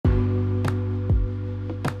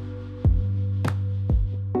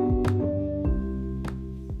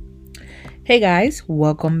Hey guys,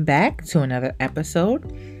 welcome back to another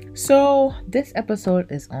episode. So, this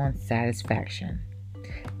episode is on satisfaction.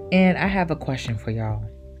 And I have a question for y'all.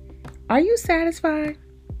 Are you satisfied?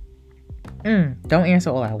 Don't answer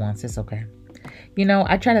all at once. It's okay.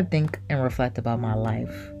 I try to think and reflect about my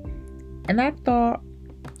life. And I thought,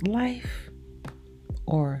 life,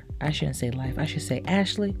 or I shouldn't say life, I should say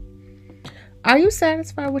Ashley, are you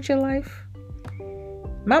satisfied with your life?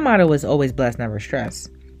 My motto is always blessed, never stressed.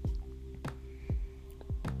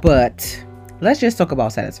 But let's just talk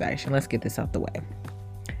about satisfaction. Let's get this out the way.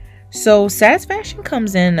 So satisfaction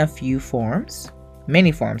comes in a few forms,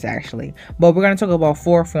 many forms actually, but we're going to talk about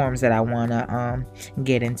 4 forms that I want to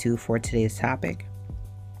get into for today's topic.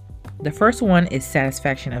 The first one is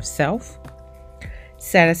satisfaction of self.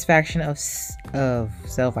 Satisfaction of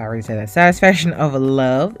self, I already said that. Satisfaction of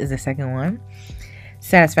love is the second one.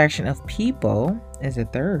 Satisfaction of people is the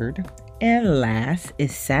third. And last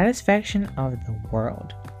is satisfaction of the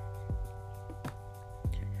world.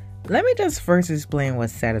 Let me just first explain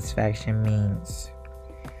what satisfaction means.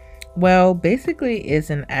 Well, basically,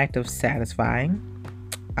 it's an act of satisfying,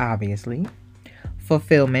 obviously,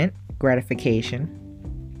 fulfillment, gratification,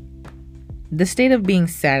 the state of being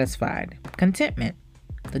satisfied, contentment,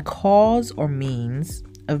 the cause or means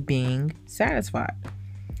of being satisfied,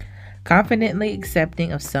 confidently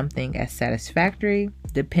accepting of something as satisfactory,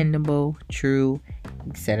 dependable, true,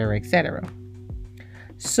 etc., etc.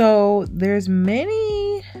 So there's not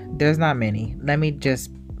many. Let me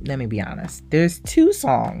be honest. There's 2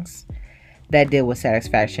 songs that deal with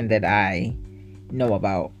satisfaction that I know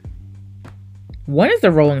about. One is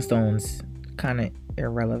the Rolling Stones, kind of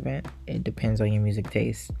irrelevant. It depends on your music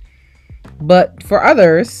taste. But for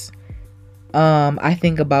others, I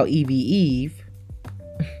think about Eve. Eve.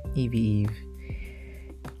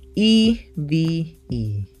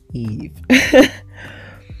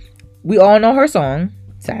 We all know her song,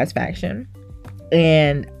 Satisfaction.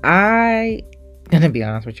 And I'm gonna be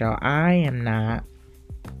honest with y'all, I am not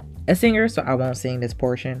a singer, so I won't sing this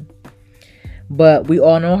portion. But we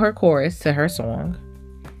all know her chorus to her song.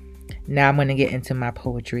 Now I'm gonna get into my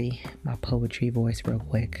poetry voice real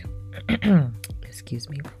quick. Excuse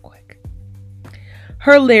me real quick.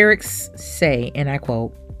 Her lyrics say, and I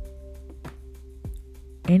quote,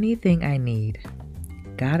 "Anything I need,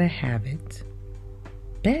 gotta have it.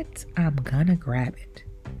 Bet I'm gonna grab it.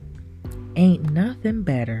 Ain't nothing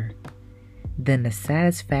better than the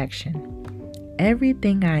satisfaction.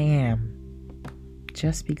 Everything I am,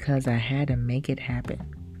 just because I had to make it happen.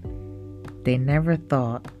 They never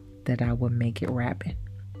thought that I would make it rapping.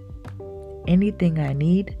 Anything I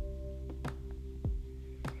need,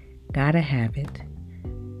 gotta have it.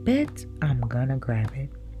 Bet I'm gonna grab it.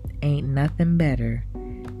 Ain't nothing better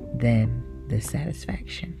than the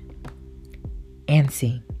satisfaction." And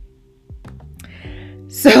scene.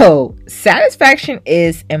 So, satisfaction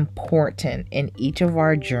is important in each of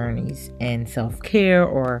our journeys in self-care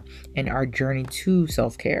or in our journey to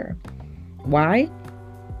self-care. Why?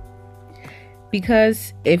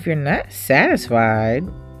 Because if you're not satisfied,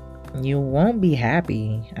 you won't be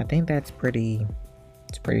happy. I think it's pretty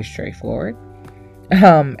straightforward.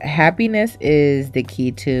 Happiness is the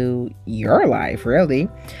key to your life, really.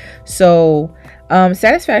 So,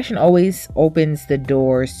 satisfaction always opens the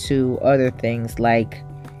doors to other things, like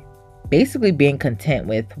basically being content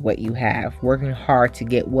with what you have, working hard to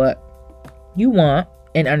get what you want,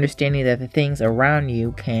 and understanding that the things around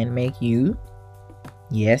you can make you,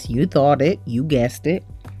 yes, you thought it, you guessed it,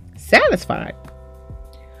 satisfied.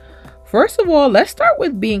 First of all, let's start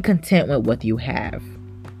with being content with what you have.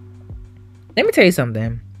 Let me tell you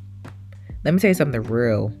something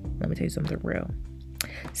real.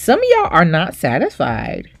 Some of y'all are not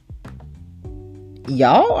satisfied.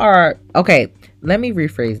 Y'all are, okay, let me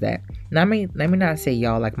rephrase that. Let me not say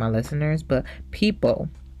y'all like my listeners, but people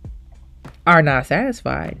are not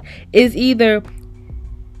satisfied. It's either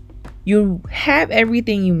you have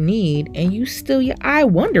everything you need and you still your eye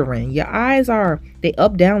wandering. Your eyes are, they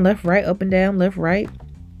up, down, left, right, up and down, left, right.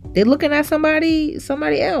 They're looking at somebody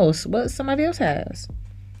else, what somebody else has.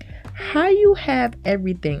 How you have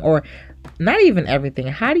everything, or not even everything,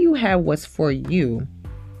 how do you have what's for you?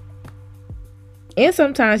 And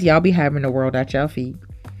sometimes y'all be having the world at y'all feet,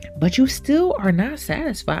 but you still are not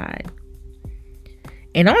satisfied.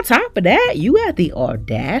 And on top of that, you have the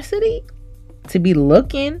audacity to be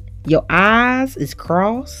looking, your eyes is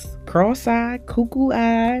cross-eyed,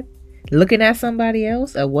 cuckoo-eyed, looking at somebody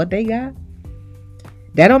else at what they got.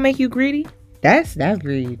 That don't make you greedy? That's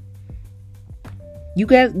greed. You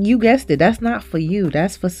guessed it. That's not for you.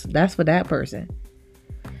 That's for that person.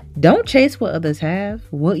 Don't chase what others have.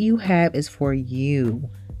 What you have is for you.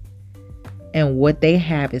 and what they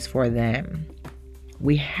have is for them.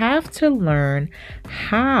 We have to learn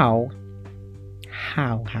how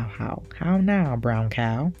now, brown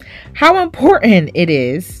cow, how important it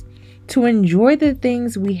is to enjoy the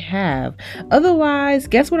things we have. Otherwise,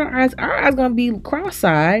 guess what? Our eyes gonna be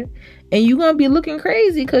cross-eyed, and you gonna be looking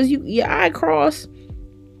crazy because your eye crossed,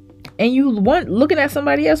 and you looking at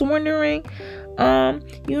somebody else wondering,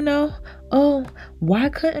 oh, why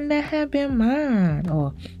couldn't that have been mine?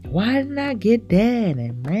 Or why didn't I get that?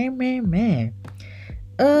 And man.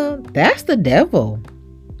 That's the devil.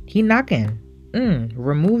 He knocking.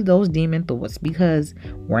 Remove those demon thoughts, because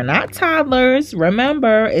we're not toddlers.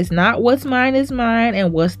 Remember, it's not what's mine is mine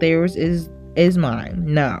and what's theirs is mine.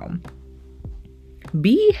 No.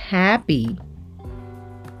 Be happy.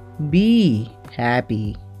 Be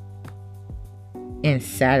happy and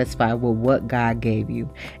satisfied with what God gave you.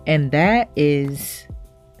 And that is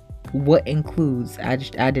what includes, I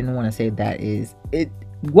didn't want to say that is it.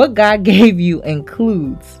 What God gave you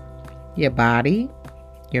includes your body,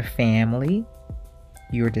 your family,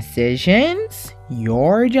 your decisions,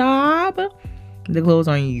 your job, the clothes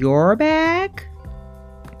on your back,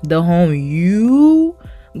 the home you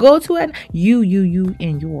go to, and you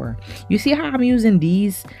and your. You see how I'm using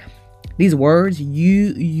these words?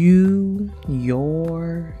 You,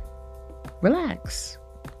 your. Relax.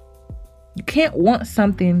 You can't want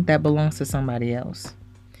something that belongs to somebody else.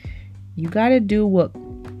 You got to do what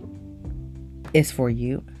is for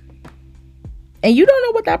you. And you don't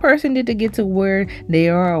know what that person did to get to where they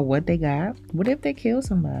are or what they got. What if they kill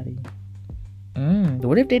somebody?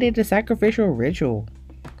 What if they did the sacrificial ritual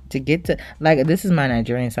to get to, like, this is my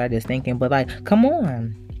Nigerian side just thinking, but like, come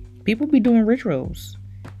on. People be doing rituals.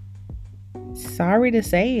 Sorry to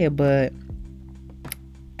say it, but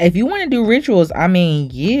if you want to do rituals, I mean,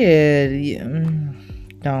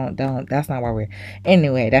 don't. That's not why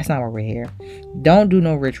that's not why we're here. Don't do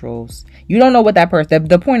no rituals. You don't know what that person,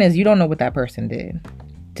 the point is, you don't know what that person did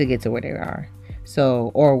to get to where they are.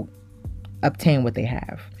 So, or obtain what they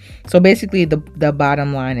have. So basically the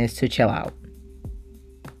bottom line is to chill out.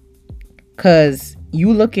 Cause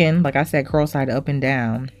you looking, like I said, cross-eyed up and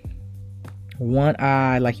down. One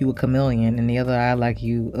eye like you a chameleon and the other eye like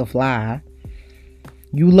you a fly.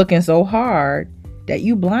 You looking so hard that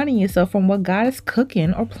you blinding yourself from what God is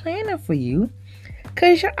cooking or planning for you,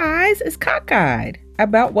 because your eyes is cockeyed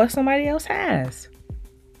about what somebody else has.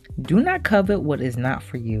 Do not covet what is not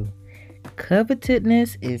for you.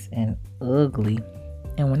 Covetousness is an ugly,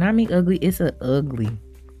 and when I mean ugly, it's an ugly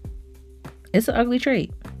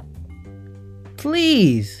trait.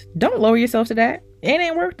 Please don't lower yourself to that. It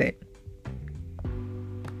ain't worth it.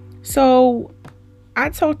 So I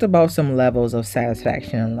talked about some levels of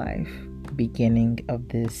satisfaction in life beginning of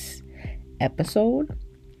this episode.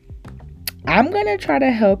 I'm gonna try to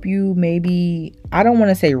help you, maybe, I don't want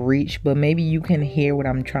to say reach, but maybe you can hear what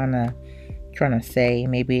I'm trying to say.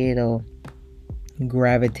 Maybe it'll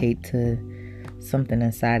gravitate to something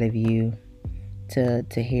inside of you to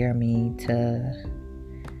hear me, to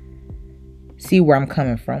see where I'm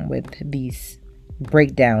coming from with these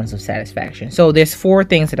breakdowns of satisfaction. So there's 4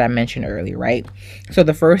 things that I mentioned earlier, right? So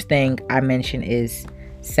the first thing I mentioned is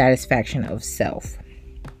satisfaction of self.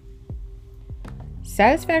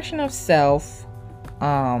 Satisfaction of self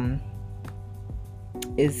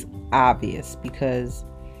is obvious because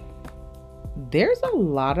there's a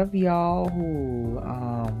lot of y'all who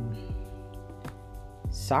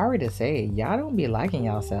sorry to say it, y'all don't be liking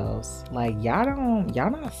yourselves. Like y'all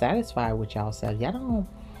not satisfied with yourselves. Y'all don't,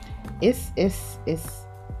 it's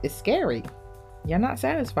scary. You're not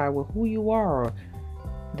satisfied with who you are, or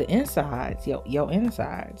the insides, your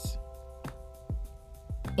insides.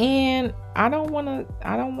 And I don't want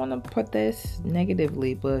to put this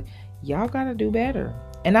negatively, but y'all gotta do better.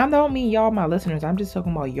 And I don't mean y'all, my listeners. I'm just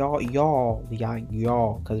talking about y'all,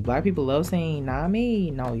 because Black people love saying, not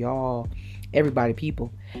me. No, y'all, everybody,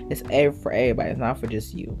 people. It's for everybody. It's not for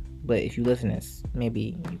just you. But if you listen to this,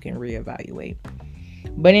 maybe you can reevaluate.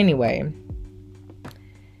 But anyway,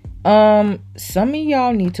 some of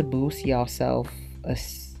y'all need to boost y'all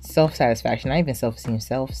self-satisfaction, not even self-esteem,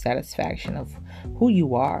 self-satisfaction of who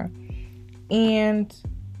you are. And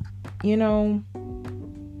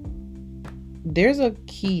there's a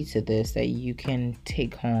key to this that you can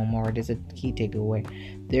take home, or there's a key takeaway.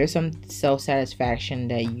 There's some self-satisfaction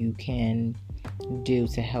that you can do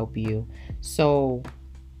to help you. So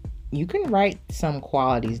you can write some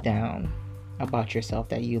qualities down about yourself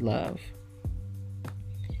that you love.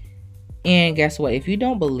 And guess what? If you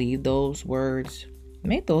don't believe those words,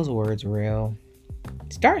 make those words real.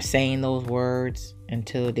 Start saying those words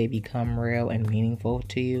until they become real and meaningful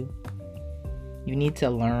to you. You need to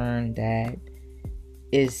learn that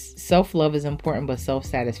self-love is important, but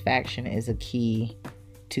self-satisfaction is a key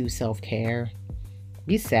to self-care.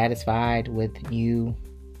 Be satisfied with you.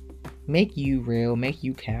 Make you real. Make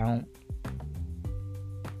you count.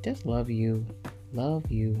 Just love you.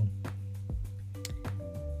 Love you.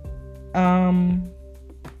 That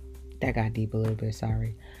got deep a little bit,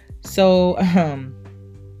 sorry. So,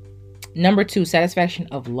 number 2, satisfaction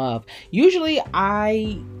of love. Usually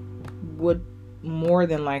I would more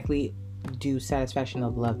than likely do satisfaction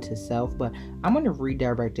of love to self, but I'm going to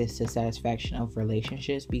redirect this to satisfaction of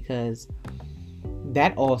relationships, because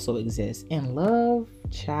that also exists. And love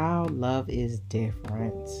is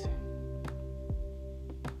different.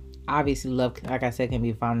 Obviously, love, like I said, can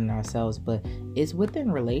be found in ourselves, but it's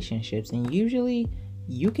within relationships, and usually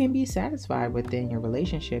you can be satisfied within your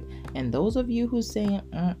relationship. And those of you who saying,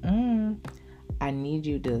 I need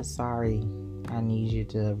you to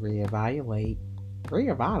reevaluate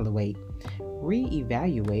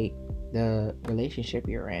the relationship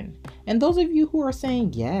you're in. And those of you who are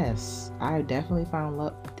saying, yes, I definitely found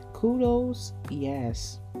love, kudos.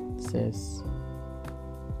 Yes, sis.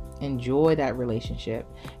 Enjoy that relationship.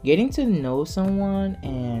 Getting to know someone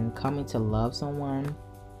and coming to love someone,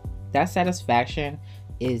 that satisfaction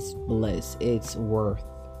is bliss. It's worth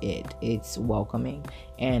it. It's welcoming.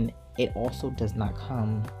 And it also does not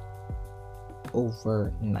come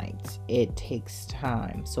overnight. It takes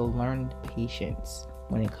time. So learn patience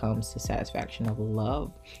when it comes to satisfaction of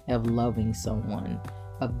love, of loving someone,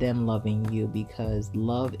 of them loving you, because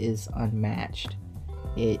love is unmatched.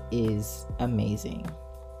 It is amazing.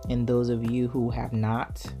 And those of you who have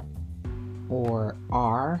not or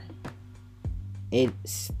are,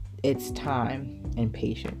 it's time and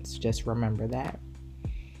patience. Just remember that.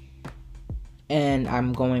 And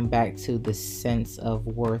I'm going back to the sense of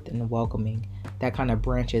worth and welcoming. That kind of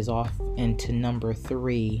branches off into number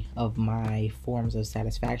 3 of my forms of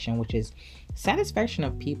satisfaction, which is satisfaction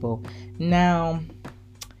of people. Now,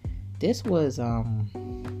 this was an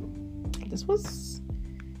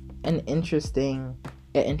interesting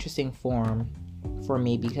form for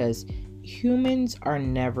me, because humans are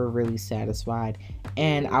never really satisfied.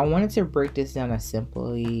 And I wanted to break this down as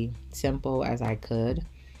simple as I could,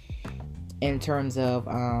 in terms of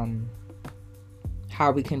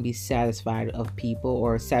how we can be satisfied of people,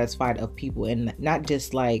 or satisfied of people, and not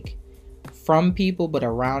just like from people, but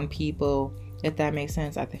around people, if that makes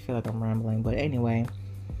sense. I feel like I'm rambling, but anyway,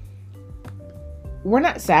 we're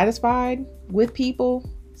not satisfied with people.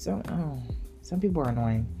 So some people are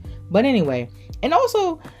annoying, but anyway. And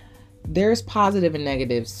also, there's positive and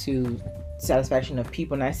negatives to satisfaction of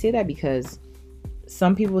people, and I say that because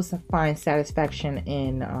some people find satisfaction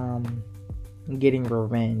in getting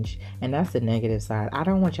revenge, and that's the negative side. I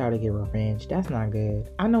don't want y'all to get revenge. That's not good.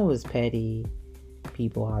 I know it's petty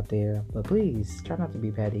people out there, but please try not to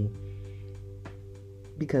be petty,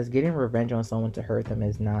 because getting revenge on someone to hurt them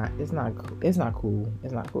is not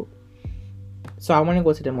cool. So I want to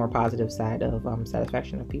go to the more positive side of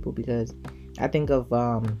satisfaction of people, because I think of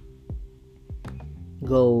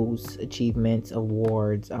goals, achievements,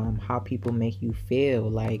 awards, how people make you feel.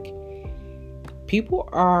 Like, people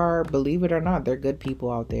are, believe it or not, they're good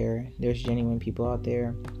people out there. There's genuine people out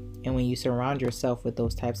there. And when you surround yourself with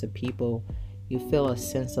those types of people, you feel a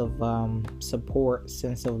sense of support,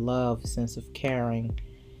 sense of love, sense of caring.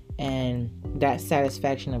 And that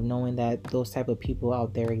satisfaction of knowing that those type of people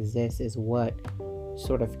out there exist is what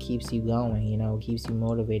sort of keeps you going, keeps you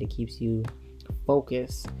motivated, keeps you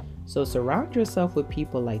focused. So surround yourself with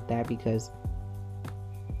people like that, because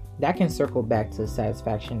that can circle back to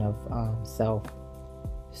satisfaction of self.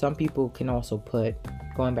 Some people can also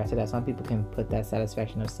going back to that, some people can put that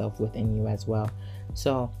satisfaction of self within you as well.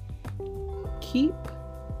 So keep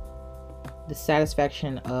the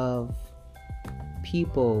satisfaction of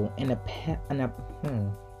people in a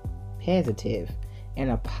positive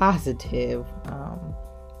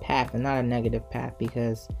path, and not a negative path,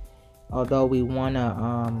 because although we want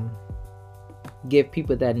to give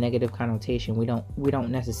people that negative connotation, we don't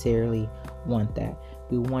necessarily want that.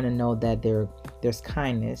 We want to know that there's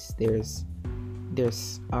kindness, there's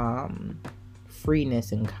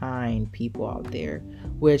freeness and kind people out there,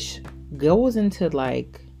 which goes into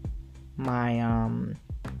like my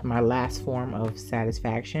last form of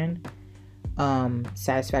satisfaction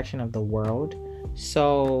of the world.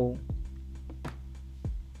 So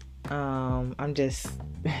I'm just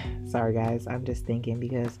sorry guys, I'm just thinking,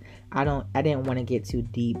 because I didn't want to get too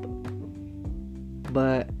deep,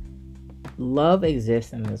 but love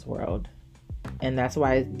exists in this world, and that's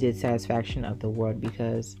why I did satisfaction of the world,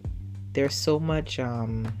 because there's so much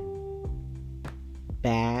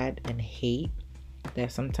bad and hate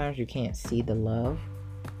that sometimes you can't see the love,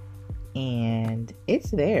 and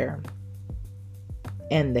it's there.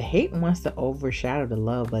 And the hate wants to overshadow the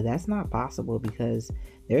love, but that's not possible because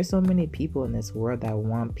there's so many people in this world that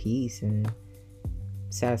want peace and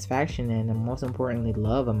satisfaction and most importantly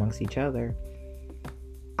love amongst each other.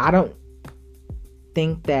 I don't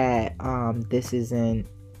think that this isn't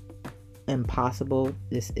impossible.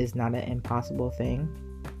 This is not an impossible thing,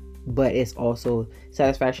 but it's also,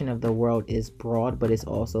 satisfaction of the world is broad, but it's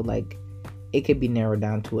also like it could be narrowed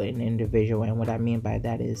down to an individual. And what I mean by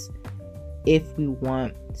that is, if we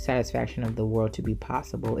want satisfaction of the world to be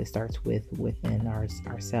possible, it starts within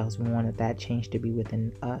ourselves. We want that change to be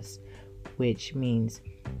within us, which means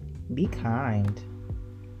be kind.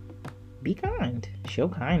 Be kind. Show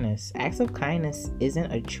kindness. Acts of kindness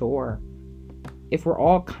isn't a chore. If we're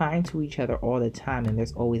all kind to each other all the time and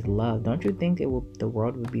there's always love, don't you think the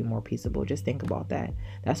world would be more peaceable? Just think about that.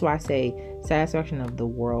 That's why I say satisfaction of the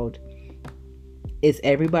world is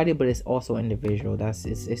everybody, but it's also individual.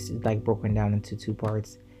 It's like broken down into two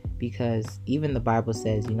parts, because even the Bible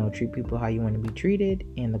says, treat people how you want to be treated,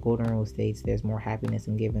 and the golden rule states there's more happiness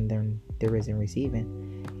in giving than there is in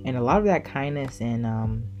receiving. And a lot of that kindness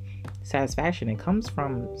and satisfaction, it comes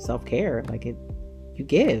from self-care. Like you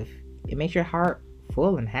give, it makes your heart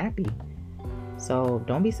full and happy. So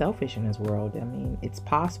don't be selfish in this world. I mean, it's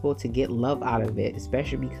possible to get love out of it,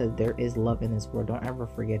 especially because there is love in this world. Don't ever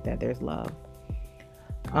forget that there's love.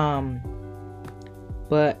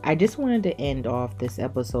 But I just wanted to end off this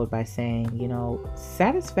episode by saying,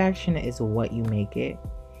 satisfaction is what you make it.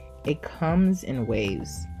 It comes in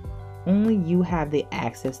waves. Only you have the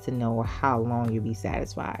access to know how long you'll be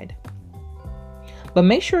satisfied. But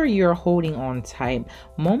make sure you're holding on tight.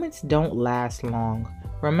 Moments don't last long.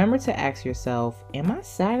 Remember to ask yourself, am I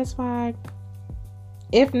satisfied?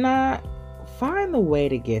 If not, find the way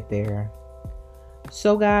to get there.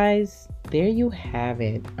 So guys, there you have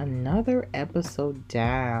it. Another episode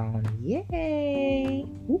down. Yay!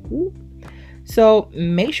 Woo-hoo. So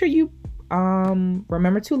make sure you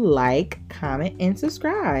remember to like, comment, and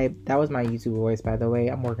subscribe. That was my YouTube voice, by the way.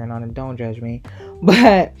 I'm working on it. Don't judge me.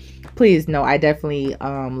 But please, no, I definitely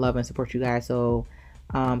love and support you guys. So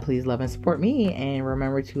please love and support me. And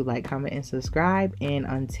remember to like, comment, and subscribe. And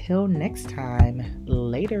until next time,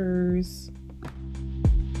 laters.